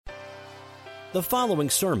The following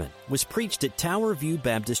sermon was preached at Tower View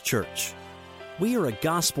Baptist Church. We are a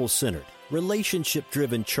gospel-centered,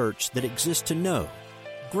 relationship-driven church that exists to know,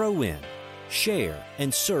 grow in, share,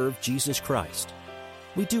 and serve Jesus Christ.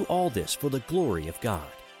 We do all this for the glory of God.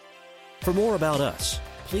 For more about us,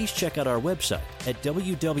 please check out our website at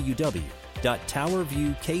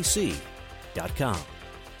www.towerviewkc.com.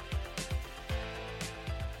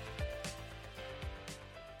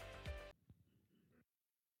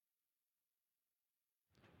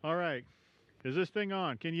 All right. Is this thing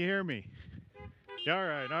on? Can you hear me? All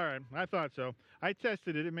right. I thought so. I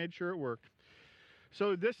tested it and made sure it worked.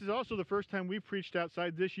 So this is also the first time we've preached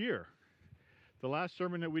outside this year. The last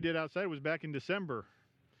sermon that we did outside was back in December,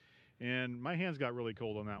 and my hands got really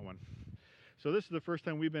cold on that one. So this is the first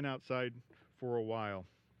time we've been outside for a while.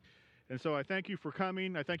 And so I thank you for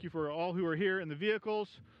coming. I thank you for all who are here in the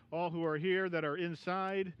vehicles, all who are here that are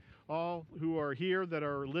inside, all who are here that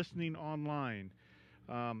are listening online.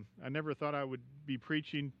 I never thought I would be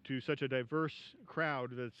preaching to such a diverse crowd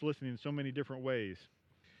that's listening in so many different ways.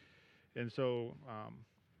 And so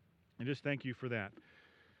I just thank you for that.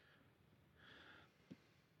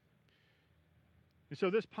 And so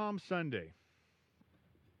this Palm Sunday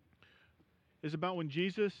is about when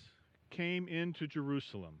Jesus came into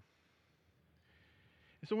Jerusalem.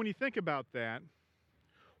 And so when you think about that,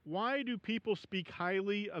 why do people speak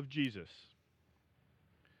highly of Jesus?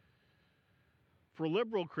 For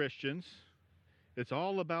liberal Christians, it's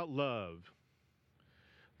all about love.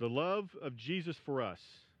 The love of Jesus for us.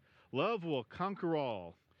 Love will conquer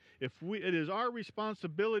all. It is our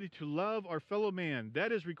responsibility to love our fellow man.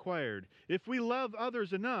 That is required. If we love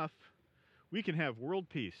others enough, we can have world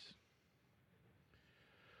peace.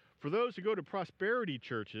 For those who go to prosperity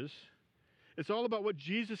churches, it's all about what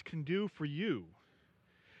Jesus can do for you.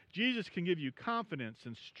 Jesus can give you confidence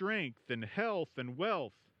and strength and health and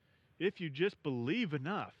wealth if you just believe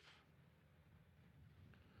enough.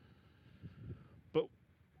 But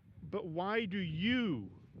why do you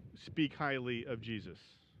speak highly of Jesus?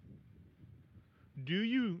 Do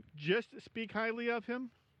you just speak highly of him?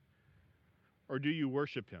 Or do you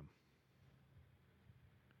worship him?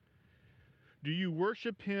 Do you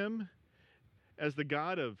worship him as the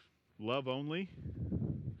God of love only?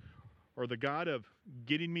 Or the God of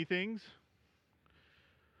getting me things?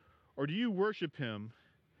 Or do you worship him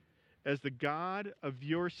as the God of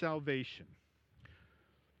your salvation,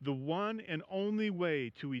 the one and only way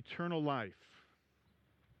to eternal life?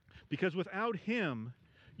 Because without him,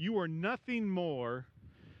 you are nothing more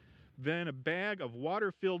than a bag of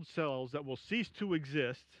water-filled cells that will cease to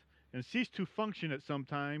exist and cease to function at some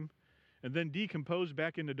time and then decompose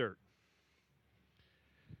back into dirt.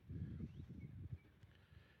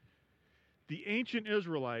 The ancient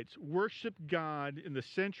Israelites worshiped God in the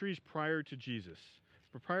centuries prior to Jesus.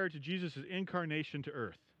 Prior to Jesus' incarnation to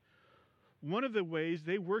earth. One of the ways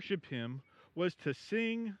they worshiped him was to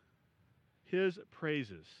sing his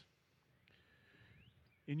praises.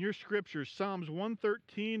 In your scriptures, Psalms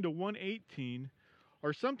 113 to 118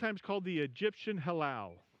 are sometimes called the Egyptian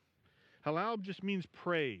Hallel. Hallel just means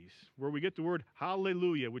praise, where we get the word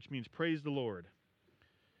hallelujah, which means praise the Lord.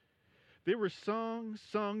 They were sung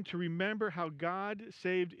to remember how God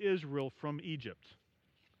saved Israel from Egypt.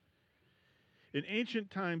 In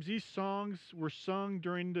ancient times, these songs were sung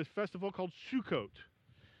during the festival called Sukkot,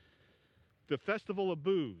 the festival of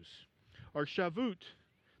booths, or Shavuot,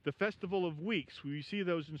 the festival of weeks. We see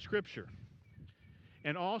those in Scripture.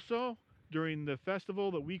 And also during the festival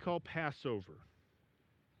that we call Passover.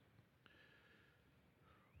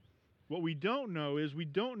 What we don't know is we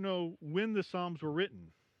don't know when the Psalms were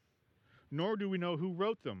written, nor do we know who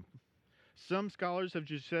wrote them. Some scholars have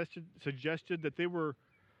suggested that they were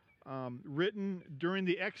written during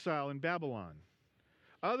the exile in Babylon.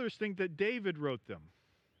 Others think that David wrote them.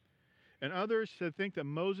 And others think that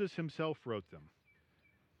Moses himself wrote them.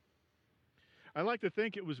 I like to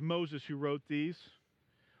think it was Moses who wrote these,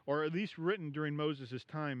 or at least written during Moses'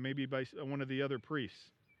 time, maybe by one of the other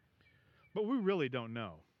priests. But we really don't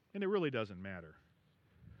know, and it really doesn't matter.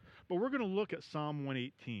 But we're going to look at Psalm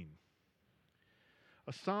 118,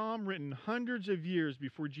 a psalm written hundreds of years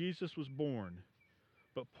before Jesus was born,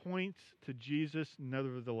 but points to Jesus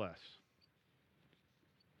nevertheless.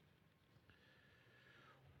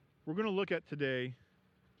 We're going to look at today,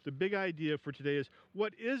 the big idea for today is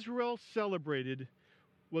what Israel celebrated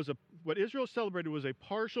was a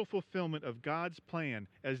partial fulfillment of God's plan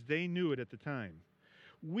as they knew it at the time.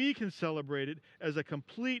 We can celebrate it as a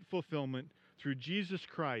complete fulfillment through Jesus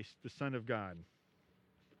Christ, the Son of God.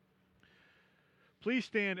 Please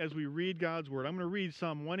stand as we read God's Word. I'm going to read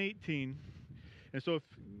Psalm 118. And so if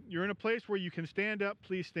you're in a place where you can stand up,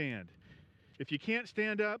 please stand. If you can't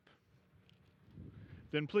stand up,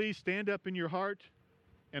 then please stand up in your heart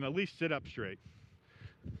and at least sit up straight.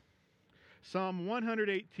 Psalm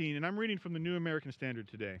 118, and I'm reading from the New American Standard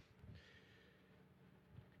today.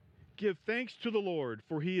 Give thanks to the Lord,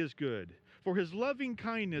 for he is good, for his loving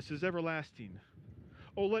kindness is everlasting.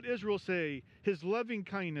 Oh, let Israel say, his loving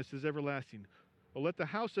kindness is everlasting. Oh, let the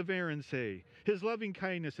house of Aaron say, his loving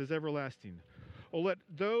kindness is everlasting. Oh, let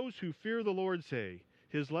those who fear the Lord say,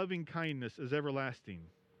 his loving kindness is everlasting.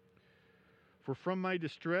 For from my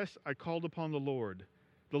distress I called upon the Lord.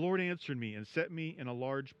 The Lord answered me and set me in a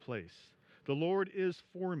large place. The Lord is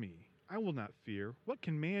for me. I will not fear. What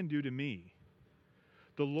can man do to me?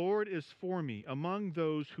 The Lord is for me among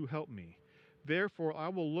those who help me. Therefore I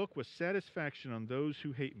will look with satisfaction on those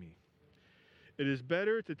who hate me. It is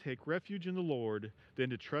better to take refuge in the Lord than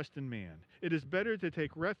to trust in man. It is better to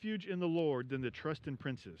take refuge in the Lord than to trust in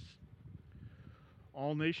princes.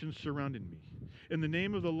 All nations surrounded me. In the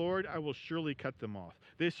name of the Lord I will surely cut them off.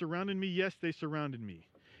 They surrounded me, yes, they surrounded me.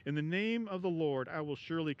 In the name of the Lord I will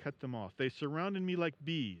surely cut them off. They surrounded me like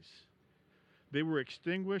bees. They were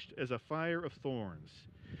extinguished as a fire of thorns.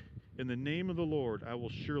 In the name of the Lord I will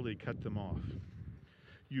surely cut them off.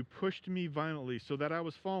 You pushed me violently so that I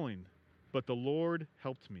was falling, but the Lord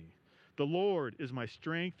helped me. The Lord is my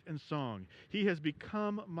strength and song. He has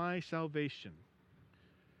become my salvation.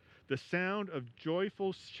 The sound of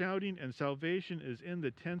joyful shouting and salvation is in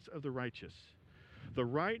the tents of the righteous. The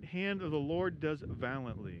right hand of the Lord does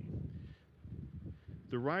valiantly.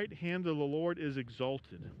 The right hand of the Lord is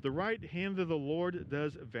exalted. The right hand of the Lord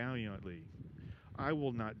does valiantly. I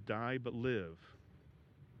will not die but live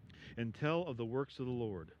and tell of the works of the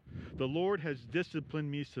Lord. The Lord has disciplined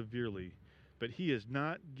me severely, but he has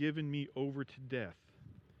not given me over to death.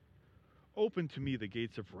 Open to me the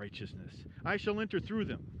gates of righteousness. I shall enter through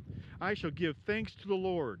them. I shall give thanks to the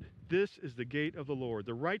Lord. This is the gate of the Lord.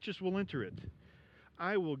 The righteous will enter it.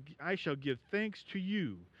 I shall give thanks to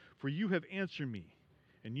you, for you have answered me,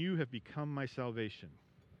 and you have become my salvation.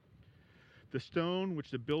 The stone which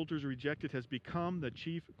the builders rejected has become the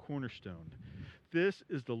chief cornerstone. This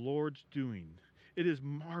is the Lord's doing. It is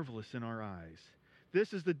marvelous in our eyes.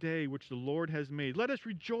 This is the day which the Lord has made. Let us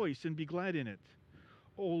rejoice and be glad in it.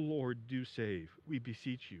 O Lord, do save, we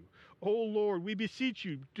beseech you. O Lord, we beseech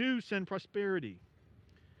you, do send prosperity.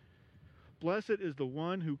 Blessed is the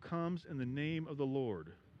one who comes in the name of the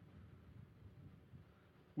Lord.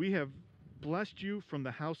 We have blessed you from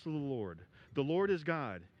the house of the Lord. The Lord is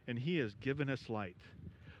God, and he has given us light.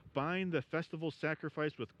 Bind the festival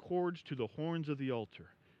sacrifice with cords to the horns of the altar.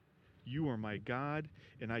 You are my God,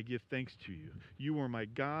 and I give thanks to you. You are my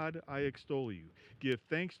God, I extol you. Give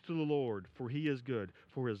thanks to the Lord, for he is good,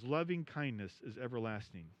 for his loving kindness is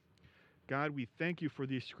everlasting. God, we thank you for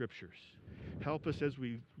these scriptures. Help us as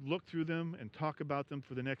we look through them and talk about them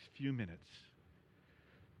for the next few minutes,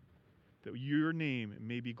 that your name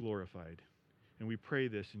may be glorified. And we pray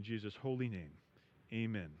this in Jesus' holy name.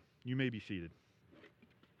 Amen. You may be seated.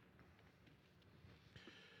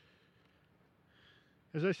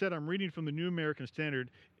 As I said, I'm reading from the New American Standard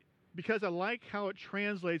because I like how it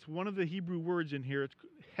translates one of the Hebrew words in here. It's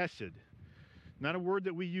hesed, not a word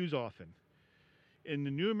that we use often. In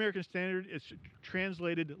the New American Standard, it's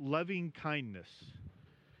translated loving kindness.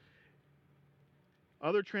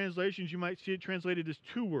 Other translations, you might see it translated as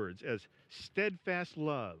two words, as steadfast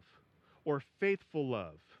love or faithful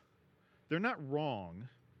love. They're not wrong.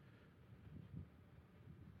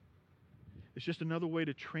 It's just another way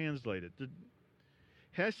to translate it.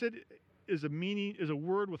 Hesed is a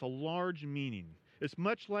word with a large meaning. It's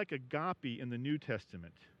much like agape in the New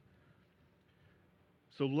Testament.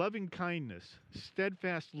 So loving kindness,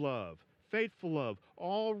 steadfast love, faithful love,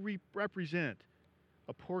 all represent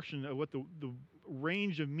a portion of what the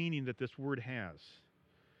range of meaning that this word has.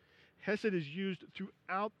 Hesed is used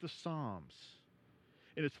throughout the Psalms,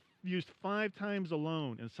 and it's used 5 times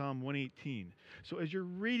alone in Psalm 118. So as you're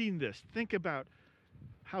reading this, think about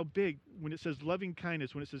how big, when it says loving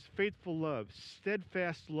kindness, when it says faithful love,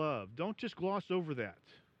 steadfast love, don't just gloss over that.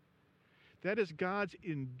 That is God's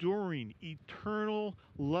enduring, eternal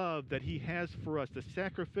love that he has for us, the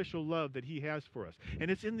sacrificial love that he has for us. And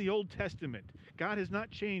it's in the Old Testament. God has not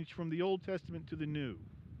changed from the Old Testament to the New.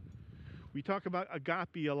 We talk about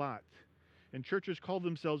agape a lot, and churches call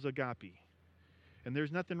themselves agape. And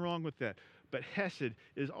there's nothing wrong with that. But hesed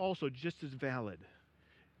is also just as valid.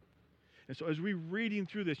 And so as we're reading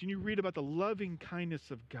through this, and you read about the loving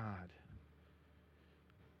kindness of God,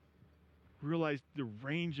 realize the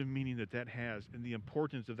range of meaning that has and the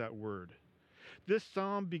importance of that word. This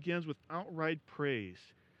psalm begins with outright praise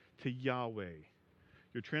to Yahweh.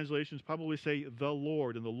 Your translations probably say the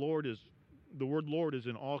Lord, and the Lord is the word Lord is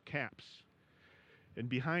in all caps. And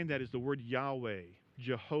behind that is the word Yahweh,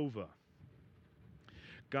 Jehovah.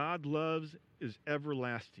 God loves is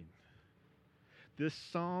everlasting. This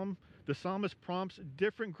psalm, the psalmist prompts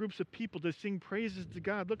different groups of people to sing praises to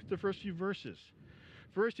God. Look at the first few verses.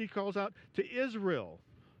 First, he calls out to Israel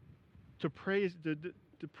to praise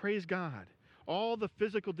God, all the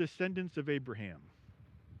physical descendants of Abraham.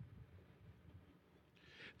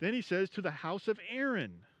 Then he says to the house of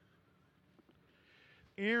Aaron.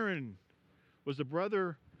 Aaron was the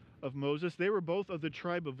brother of Moses. They were both of the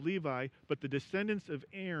tribe of Levi, but the descendants of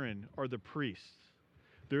Aaron are the priests.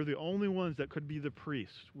 They're the only ones that could be the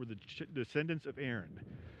priests, were the descendants of Aaron.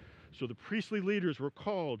 So the priestly leaders were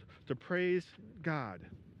called to praise God.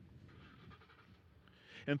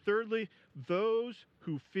 And thirdly, those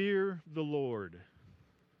who fear the Lord.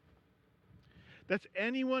 That's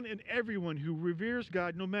anyone and everyone who reveres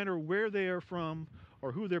God no matter where they are from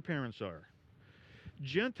or who their parents are.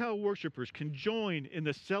 Gentile worshipers can join in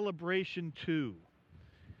the celebration too.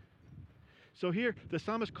 So here, the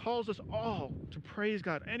psalmist calls us all to praise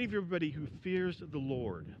God, everybody who fears the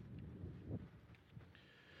Lord.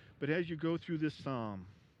 But as you go through this psalm,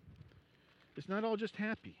 it's not all just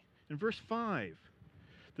happy. In verse 5,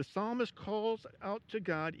 the psalmist calls out to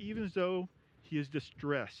God even as though he is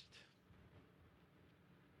distressed.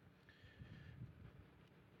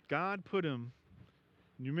 God put him,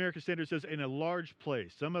 New American Standard says, in a large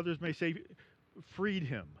place. Some others may say freed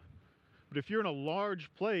him. But if you're in a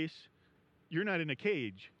large place, you're not in a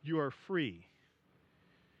cage. You are free.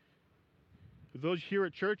 For those here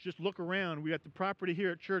at church, just look around. We got the property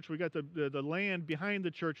here at church. We got the land behind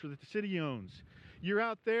the church that the city owns. You're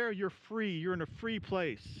out there, you're free. You're in a free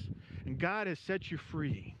place. And God has set you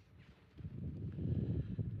free.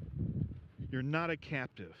 You're not a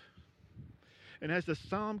captive. And as the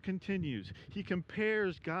psalm continues, he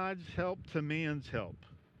compares God's help to man's help.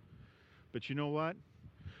 But you know what?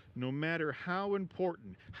 No matter how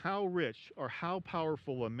important, how rich, or how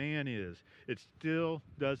powerful a man is, it still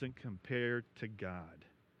doesn't compare to God.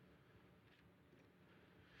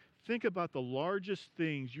 Think about the largest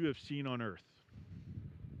things you have seen on earth.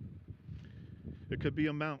 It could be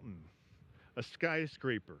a mountain, a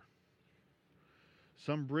skyscraper,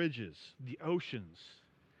 some bridges, the oceans,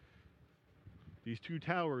 these two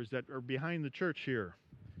towers that are behind the church here.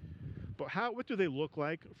 But what do they look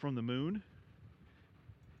like from the moon?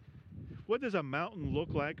 What does a mountain look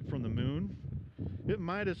like from the moon? It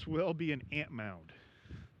might as well be an ant mound,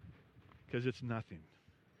 because it's nothing.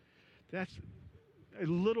 That's a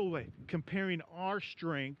little way comparing our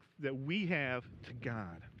strength that we have to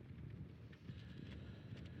God.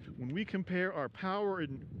 When we compare our power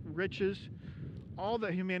and riches, all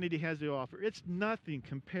that humanity has to offer, it's nothing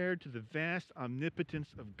compared to the vast omnipotence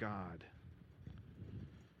of God.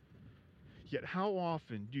 Yet how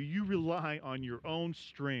often do you rely on your own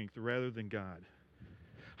strength rather than God?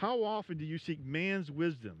 How often do you seek man's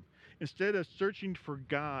wisdom instead of searching for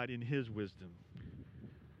God in his wisdom?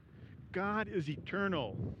 God is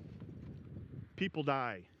eternal. People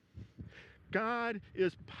die. God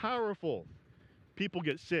is powerful. People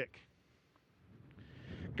get sick.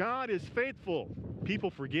 God is faithful.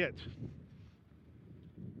 People forget.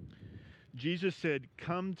 Jesus said,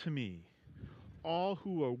 "Come to me, all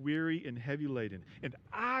who are weary and heavy laden, and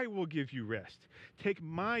I will give you rest. Take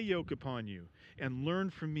my yoke upon you and learn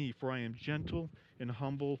from me, for I am gentle and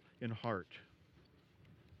humble in heart."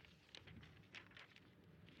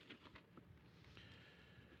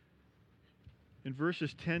 In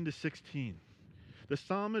verses 10 to 16, the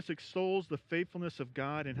psalmist extols the faithfulness of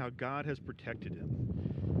God and how God has protected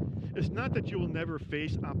him. It's not that you will never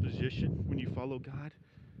face opposition when you follow God,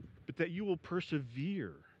 but that you will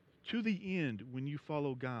persevere to the end when you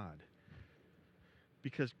follow God.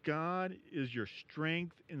 Because God is your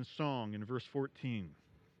strength in song, in verse 14.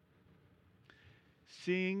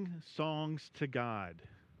 Sing songs to God.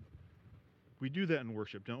 We do that in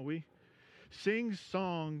worship, don't we? Sing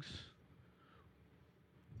songs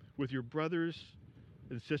with your brothers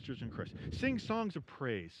and sisters in Christ. Sing songs of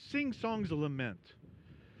praise. Sing songs of lament.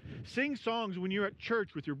 Sing songs when you're at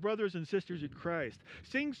church with your brothers and sisters in Christ.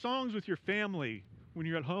 Sing songs with your family when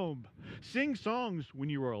you're at home. Sing songs when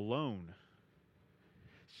you are alone.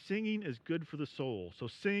 Singing is good for the soul, so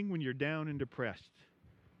sing when you're down and depressed.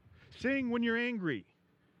 Sing when you're angry.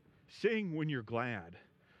 Sing when you're glad.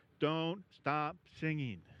 Don't stop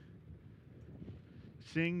singing.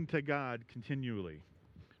 Sing to God continually.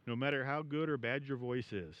 No matter how good or bad your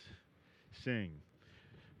voice is, sing.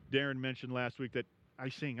 Darren mentioned last week that I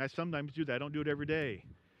sing. I sometimes do that. I don't do it every day.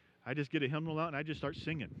 I just get a hymnal out and I just start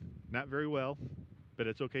singing. Not very well, but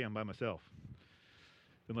it's okay. I'm by myself.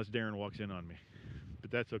 unless Darren walks in on me. But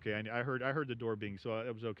that's okay. I heard the door being, so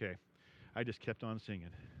it was okay. I just kept on singing.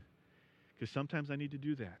 Because sometimes I need to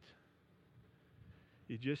do that.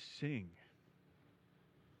 You just sing.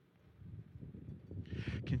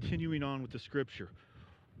 Continuing on with the scripture.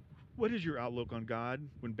 What is your outlook on God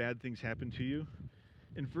when bad things happen to you?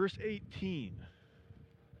 In verse 18,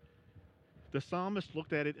 the psalmist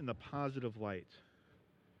looked at it in the positive light.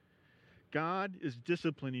 God is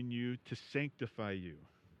disciplining you to sanctify you,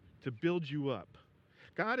 to build you up.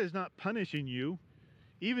 God is not punishing you,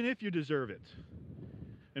 even if you deserve it.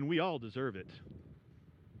 And we all deserve it.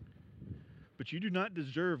 But you do not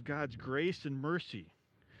deserve God's grace and mercy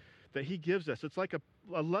that He gives us. It's like a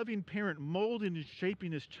loving parent molding and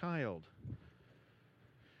shaping his child.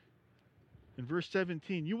 In verse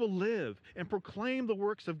 17, you will live and proclaim the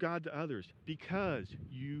works of God to others because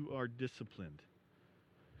you are disciplined.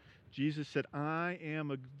 Jesus said, I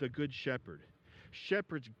am the good shepherd.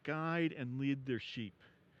 Shepherds guide and lead their sheep.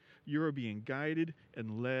 You are being guided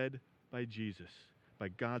and led by Jesus, by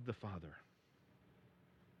God the Father.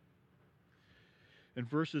 In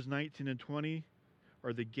verses 19 and 20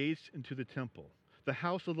 are the gates into the temple, the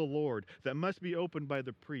house of the Lord that must be opened by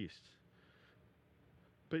the priests.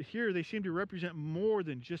 But here they seem to represent more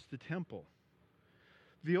than just the temple.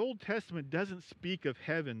 The Old Testament doesn't speak of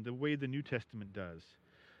heaven the way the New Testament does.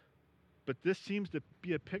 But this seems to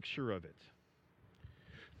be a picture of it.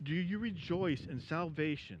 Do you rejoice in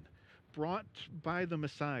salvation brought by the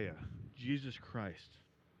Messiah, Jesus Christ?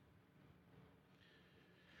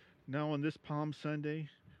 Now on this Palm Sunday,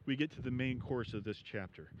 we get to the main course of this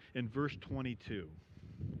chapter. In verse 22,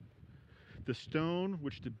 the stone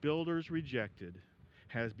which the builders rejected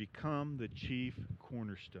has become the chief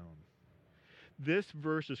cornerstone. This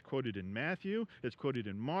verse is quoted in Matthew, it's quoted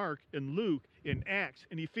in Mark, in Luke, in Acts,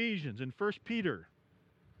 in Ephesians, in 1 Peter.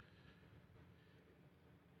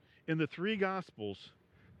 In the three Gospels,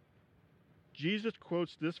 Jesus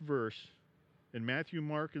quotes this verse in Matthew,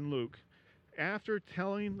 Mark, and Luke after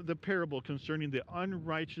telling the parable concerning the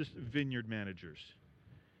unrighteous vineyard managers.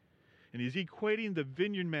 And he's equating the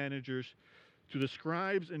vineyard managers to the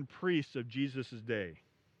scribes and priests of Jesus' day.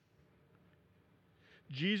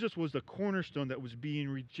 Jesus was the cornerstone that was being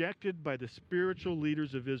rejected by the spiritual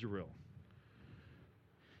leaders of Israel.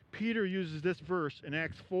 Peter uses this verse in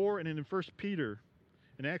Acts 4 and in 1 Peter,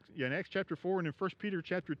 in Acts chapter 4 and in 1 Peter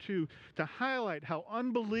chapter 2 to highlight how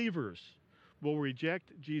unbelievers will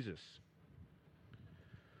reject Jesus.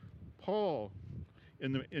 Paul,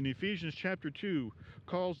 in Ephesians chapter 2,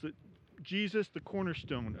 calls Jesus the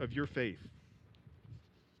cornerstone of your faith.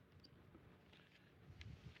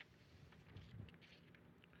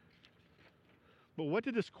 But what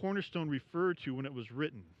did this cornerstone refer to when it was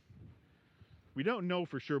written? We don't know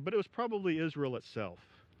for sure, but it was probably Israel itself.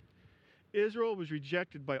 Israel was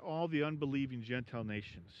rejected by all the unbelieving Gentile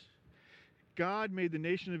nations. God made the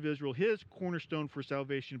nation of Israel his cornerstone for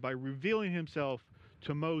salvation by revealing himself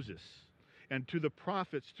to Moses and to the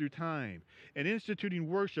prophets through time and instituting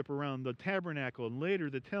worship around the tabernacle and later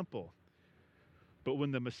the temple. But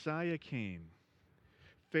when the Messiah came,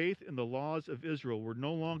 faith in the laws of Israel were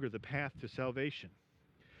no longer the path to salvation.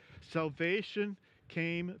 Salvation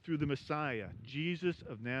came through the Messiah, Jesus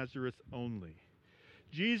of Nazareth only.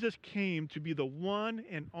 Jesus came to be the one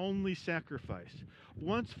and only sacrifice,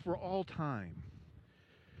 once for all time.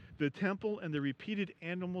 The temple and the repeated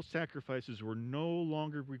animal sacrifices were no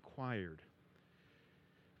longer required.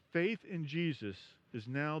 Faith in Jesus is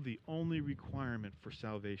now the only requirement for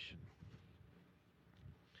salvation.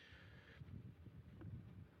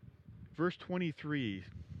 Verse 23.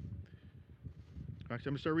 Actually, I'm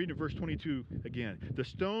going to start reading at verse 22 again. The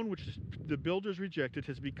stone which the builders rejected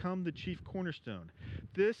has become the chief cornerstone.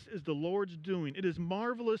 This is the Lord's doing. It is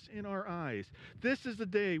marvelous in our eyes. This is the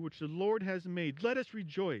day which the Lord has made. Let us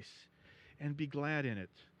rejoice and be glad in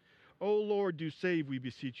it. O Lord, do save, we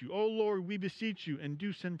beseech you. O Lord, we beseech you, and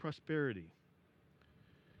do send prosperity.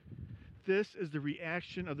 This is the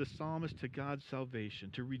reaction of the psalmist to God's salvation,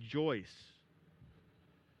 to rejoice.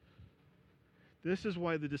 This is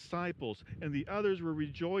why the disciples and the others were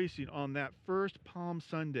rejoicing on that first Palm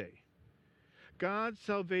Sunday. God's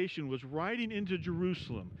salvation was riding into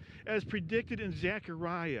Jerusalem, as predicted in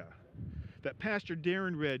Zechariah, that Pastor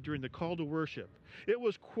Darren read during the call to worship. It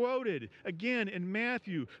was quoted again in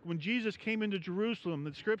Matthew when Jesus came into Jerusalem,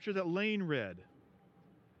 the scripture that Lane read.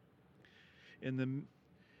 And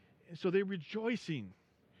so they're rejoicing.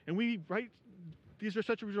 And these are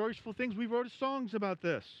such rejoiceful things. We wrote songs about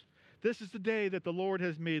this. This is the day that the Lord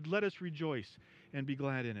has made. Let us rejoice and be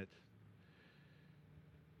glad in it.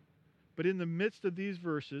 But in the midst of these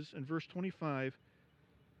verses, in verse 25,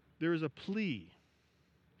 there is a plea.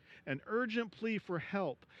 an urgent plea for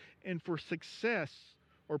help and for success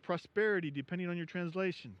or prosperity, depending on your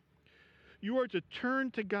translation. You are to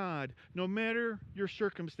turn to God no matter your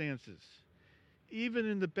circumstances. Even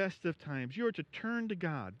in the best of times, you are to turn to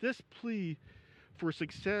God. This plea for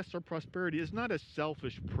success or prosperity is not a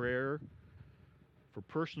selfish prayer for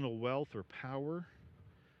personal wealth or power,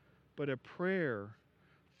 but a prayer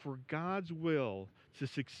for God's will to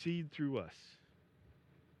succeed through us.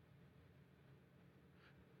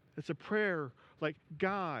 It's a prayer like,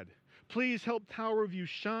 God, please help Tower View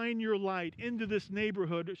shine your light into this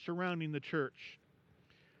neighborhood surrounding the church.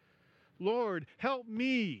 Lord, help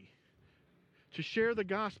me to share the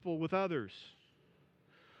gospel with others.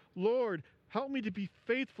 Lord, help me to be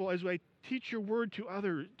faithful as I teach your word to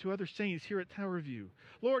other saints here at Tower View.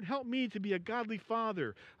 Lord, help me to be a godly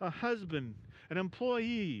father, a husband, an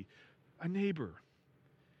employee, a neighbor.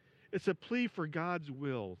 It's a plea for God's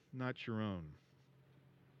will, not your own.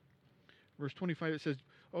 Verse 25, it says,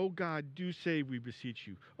 "O God, do save, we beseech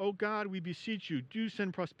you. O God, we beseech you, do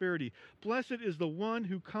send prosperity. Blessed is the one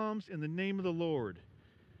who comes in the name of the Lord.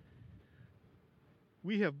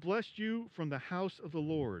 We have blessed you from the house of the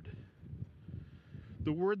Lord."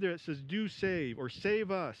 The word there that says, do save, or save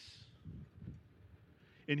us,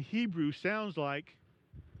 in Hebrew sounds like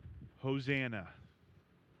Hosanna.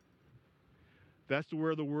 That's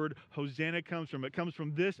where the word Hosanna comes from. It comes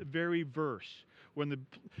from this very verse. When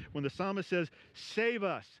the psalmist says, save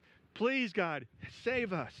us, please God,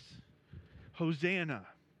 save us. Hosanna.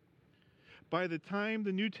 By the time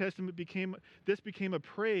the New Testament became a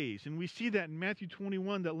praise, and we see that in Matthew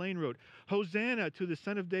 21 that Lane wrote, Hosanna to the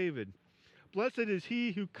Son of David. Blessed is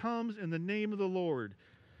he who comes in the name of the Lord.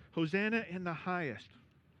 Hosanna in the highest.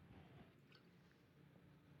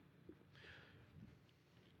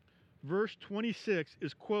 Verse 26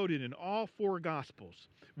 is quoted in all four Gospels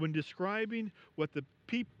when describing what the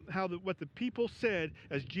people said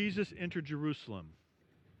as Jesus entered Jerusalem.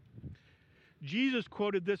 Jesus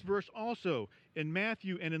quoted this verse also in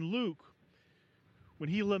Matthew and in Luke when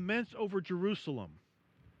he laments over Jerusalem.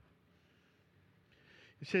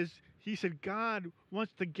 He said, God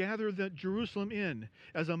wants to gather the Jerusalem in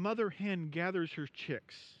as a mother hen gathers her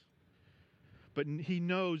chicks. But he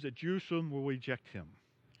knows that Jerusalem will reject him.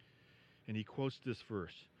 And he quotes this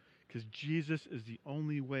verse because Jesus is the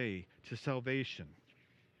only way to salvation.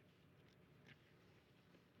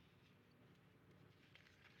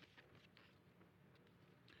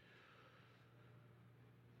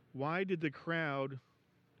 Why did the crowd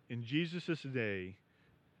in Jesus' day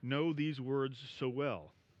know these words so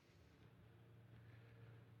well?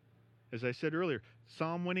 As I said earlier,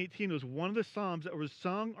 Psalm 118 was one of the psalms that was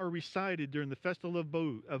sung or recited during the Festival of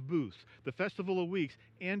Booths, the Festival of Weeks,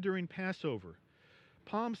 and during Passover.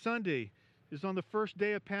 Palm Sunday is on the first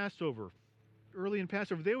day of Passover. Early in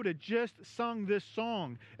Passover, they would have just sung this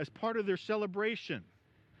song as part of their celebration.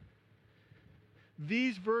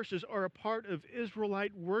 These verses are a part of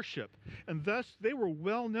Israelite worship, and thus they were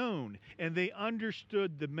well known, and they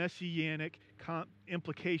understood the messianic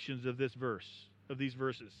implications of these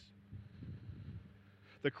verses.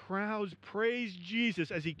 The crowds praised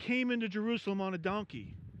Jesus as he came into Jerusalem on a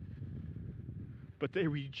donkey, but they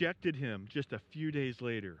rejected him just a few days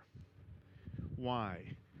later. Why?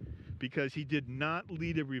 Because he did not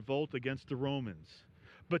lead a revolt against the Romans,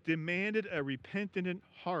 but demanded a repentant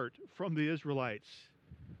heart from the Israelites.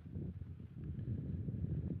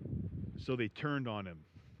 So they turned on him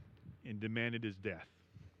and demanded his death.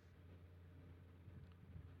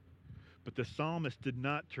 But the psalmist did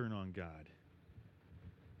not turn on God.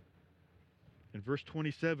 In verse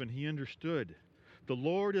 27, he understood. The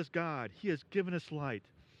Lord is God. He has given us light.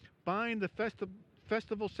 Bind the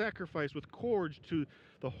festival sacrifice with cords to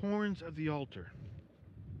the horns of the altar.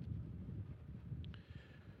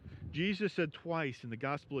 Jesus said twice in the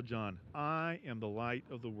Gospel of John, I am the light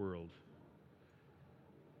of the world.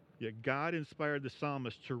 Yet God inspired the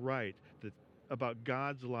psalmist to write about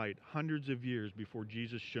God's light hundreds of years before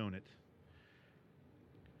Jesus shone it.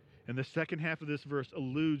 And the second half of this verse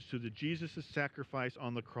alludes to Jesus' sacrifice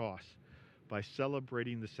on the cross by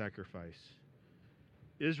celebrating the sacrifice.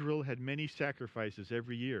 Israel had many sacrifices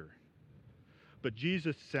every year, but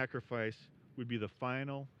Jesus' sacrifice would be the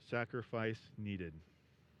final sacrifice needed.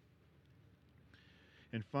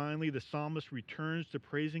 And finally, the psalmist returns to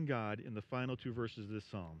praising God in the final two verses of this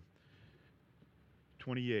psalm.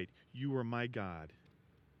 28, you are my God.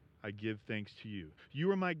 I give thanks to you.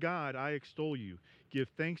 You are my God, I extol you. Give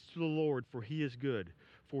thanks to the Lord, for he is good,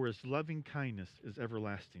 for his loving kindness is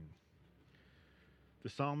everlasting. The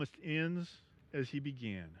psalmist ends as he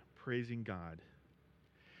began, praising God.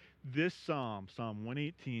 This psalm, Psalm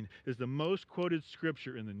 118, is the most quoted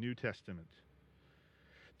scripture in the New Testament.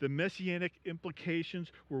 The messianic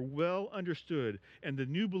implications were well understood, and the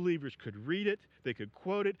new believers could read it, they could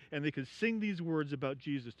quote it, and they could sing these words about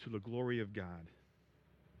Jesus to the glory of God.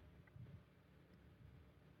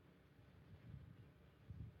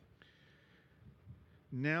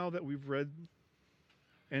 Now that we've read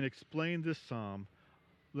and explained this psalm,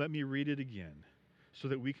 let me read it again so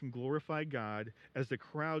that we can glorify God as the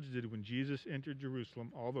crowds did when Jesus entered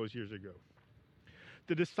Jerusalem all those years ago.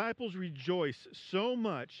 The disciples rejoiced so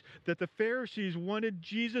much that the Pharisees wanted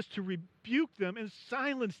Jesus to rebuke them and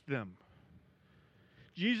silence them.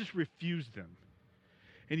 Jesus refused them.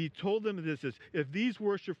 And he told them this, if these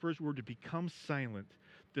worshipers were to become silent,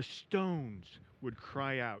 the stones would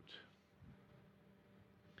cry out.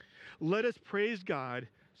 Let us praise God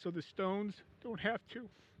so the stones don't have to.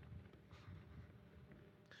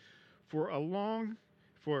 Follow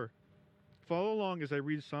along as I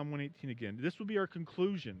read Psalm 118 again. This will be our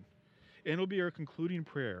conclusion, and it'll be our concluding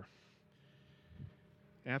prayer.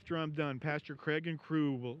 After I'm done, Pastor Craig and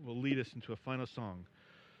crew will lead us into a final song.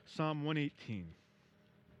 Psalm 118.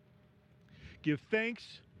 Give thanks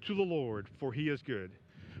to the Lord, for he is good,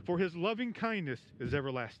 for his loving kindness is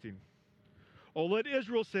everlasting. Oh, let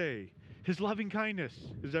Israel say, his loving kindness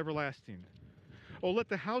is everlasting. Oh, let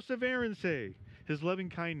the house of Aaron say, his loving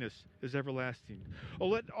kindness is everlasting. Oh,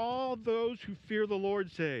 let all those who fear the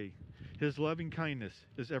Lord say, his loving kindness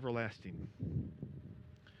is everlasting.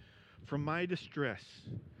 From my distress,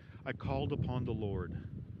 I called upon the Lord.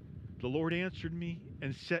 The Lord answered me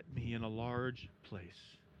and set me in a large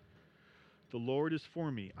place. The Lord is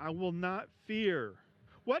for me. I will not fear.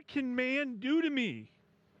 What can man do to me?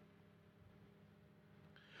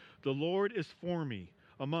 The Lord is for me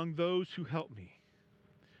among those who help me.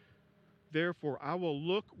 Therefore, I will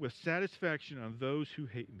look with satisfaction on those who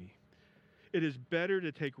hate me. It is better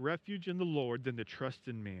to take refuge in the Lord than to trust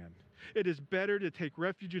in man. It is better to take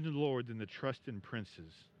refuge in the Lord than to trust in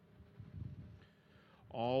princes.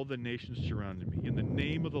 All the nations surrounded me. In the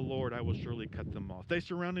name of the Lord, I will surely cut them off. They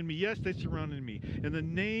surrounded me. Yes, they surrounded me. In the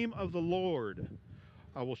name of the Lord,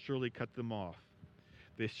 I will surely cut them off.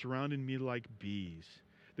 They surrounded me like bees.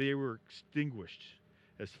 They were extinguished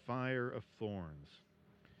as fire of thorns.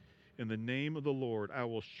 In the name of the Lord, I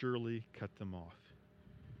will surely cut them off.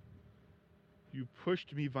 You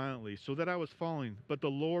pushed me violently so that I was falling, but the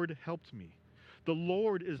Lord helped me. The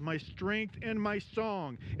Lord is my strength and my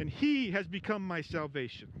song, and he has become my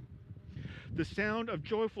salvation. The sound of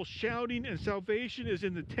joyful shouting and salvation is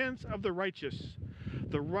in the tents of the righteous.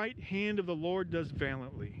 The right hand of the Lord does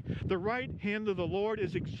valiantly. The right hand of the Lord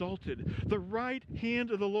is exalted. The right hand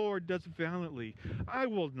of the Lord does valiantly. I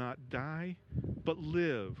will not die, but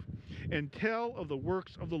live, and tell of the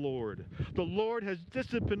works of the Lord. The Lord has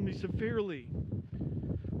disciplined me severely,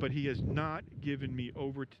 but he has not given me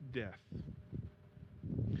over to death.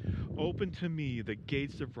 Open to me the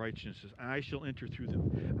gates of righteousness, and I shall enter through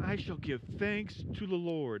them. I shall give thanks to the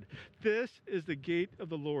Lord. This is the gate of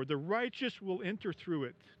the Lord. The righteous will enter through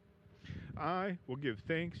it. I will give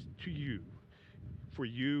thanks to you, for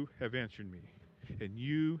you have answered me, and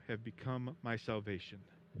you have become my salvation.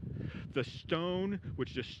 The stone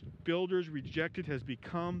which the builders rejected has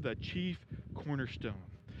become the chief cornerstone.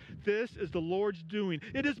 This is the Lord's doing.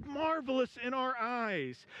 It is marvelous in our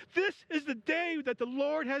eyes. This is the day that the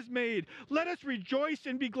Lord has made. Let us rejoice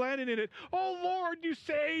and be glad in it. Oh Lord, you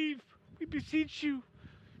save. We beseech you.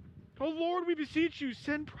 Oh Lord, we beseech you,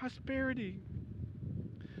 send prosperity.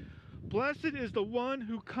 Blessed is the one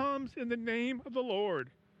who comes in the name of the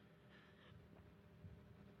Lord.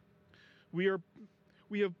 We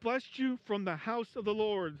have blessed you from the house of the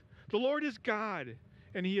Lord. The Lord is God,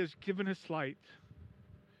 and he has given us light.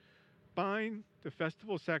 Bind the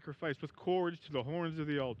festival sacrifice with cords to the horns of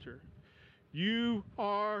the altar. You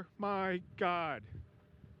are my God,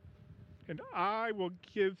 and I will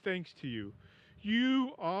give thanks to you.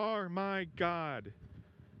 You are my God.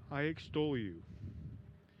 I extol you.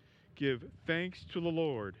 Give thanks to the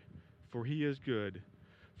Lord, for he is good,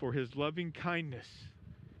 for his loving kindness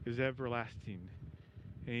is everlasting.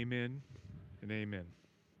 Amen and amen.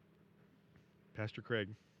 Pastor Craig.